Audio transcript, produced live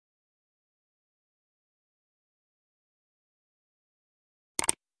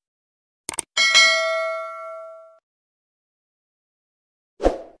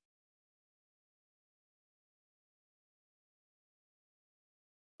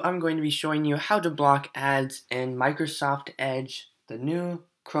I'm going to be showing you how to block ads in Microsoft Edge, the new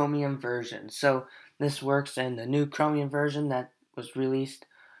Chromium version. So this works in the new Chromium version that was released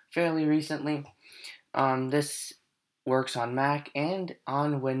fairly recently. This works on Mac and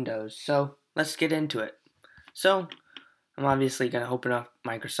on Windows. So let's get into it. So I'm obviously going to open up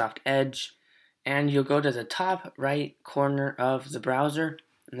Microsoft Edge, and you'll go to the top right corner of the browser,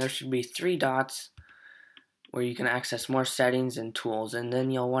 and there should be three dots where you can access more settings and tools, and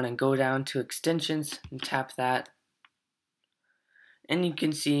then you'll want to go down to extensions and tap that, and you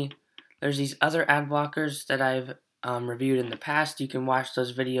can see there's these other ad blockers that I've reviewed in the past. You can watch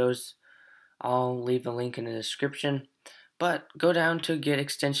those videos. I'll leave a link in the description, but go down to get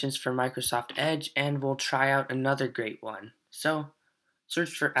extensions for Microsoft Edge and we'll try out another great one. So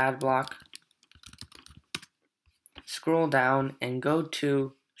search for AdBlock, scroll down and go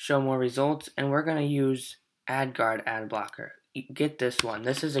to show more results, and we're going to use AdGuard ad blocker. Get this one.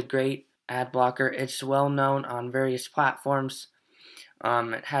 This is a great ad blocker. It's well known on various platforms.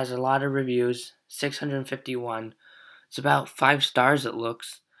 It has a lot of reviews, 651. It's about 5 stars it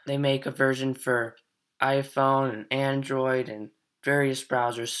looks. They make a version for iPhone and Android and various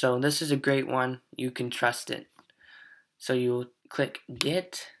browsers, so this is a great one. You can trust it. So you click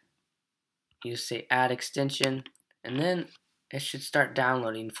get, you say add extension, and then it should start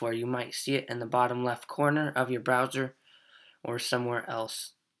downloading for you. You might see it in the bottom left corner of your browser or somewhere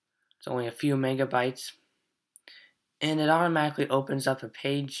else. It's only a few megabytes, and it automatically opens up a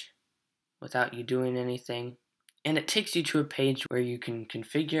page without you doing anything, and it takes you to a page where you can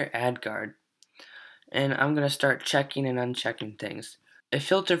configure AdGuard. And I'm going to start checking and unchecking things. A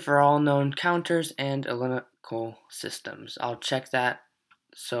filter for all known counters and analytical systems. I'll check that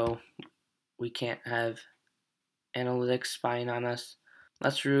so we can't have analytics spying on us.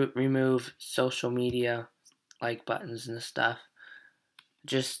 Let's remove social media like buttons and stuff.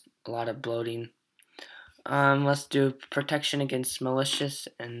 Just a lot of bloating. Let's do protection against malicious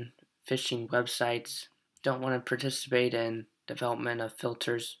and phishing websites. Don't want to participate in development of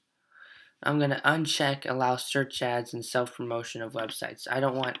filters. I'm going to uncheck allow search ads and self-promotion of websites. I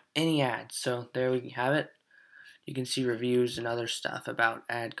don't want any ads, so there we have it. You can see reviews and other stuff about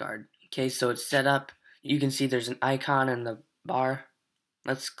AdGuard. Okay, so it's set up. You can see there's an icon in the bar.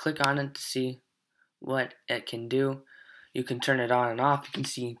 Let's click on it to see what it can do. You can turn it on and off. You can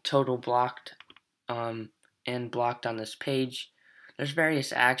see total blocked and blocked on this page. There's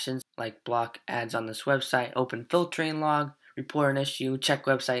various actions like block ads on this website, open filtering log, report an issue, check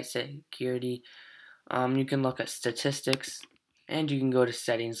website security. You can look at statistics, and you can go to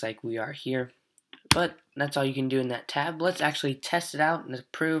settings like we are here. But that's all you can do in that tab. Let's actually test it out and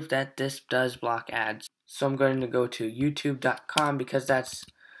prove that this does block ads. So I'm going to go to youtube.com because that's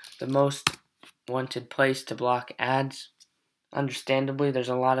the most wanted place to block ads. Understandably, there's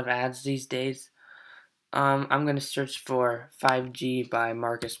a lot of ads these days. I'm going to search for 5G by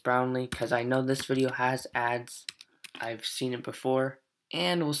Marcus Brownlee because I know this video has ads. I've seen it before.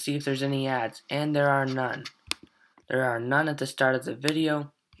 And we'll see if there's any ads. And there are none. There are none at the start of the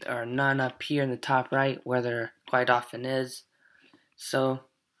video. There are none up here in the top right where there quite often is. So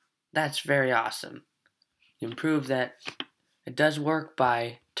that's very awesome. You can prove that it does work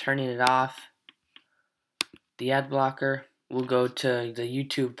by turning it off. The ad blocker will go to the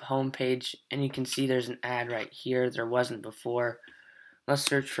YouTube homepage, and you can see there's an ad right here. There wasn't before. Let's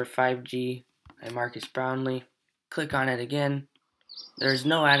search for 5G by Marcus Brownlee. Click on it again. There's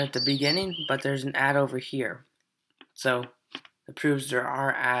no ad at the beginning, but there's an ad over here. So it proves there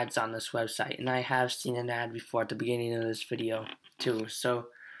are ads on this website, and I have seen an ad before at the beginning of this video too. So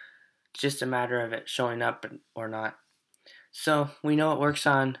it's just a matter of it showing up or not. So we know it works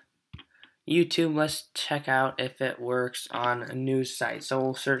on YouTube. Let's check out if it works on a news site. So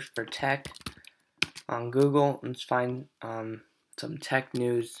we'll search for tech on Google and find some tech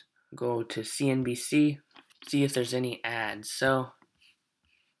news. Go to CNBC, see if there's any ads. So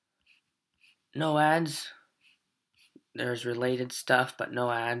no ads. There's related stuff, but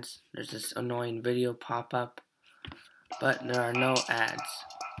no ads. There's this annoying video pop-up, but there are no ads,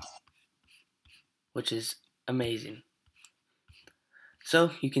 which is amazing.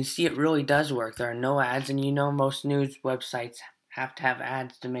 So you can see it really does work. There are no ads, and you know most news websites have to have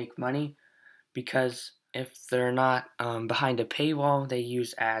ads to make money because if they're not behind a paywall, they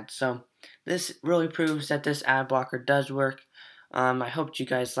use ads. So this really proves that this ad blocker does work. I hope you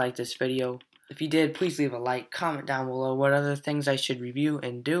guys liked this video. If you did, please leave a like, comment down below what other things I should review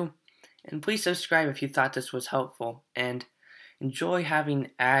and do, and please subscribe if you thought this was helpful, and enjoy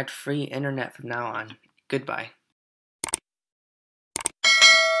having ad-free internet from now on. Goodbye.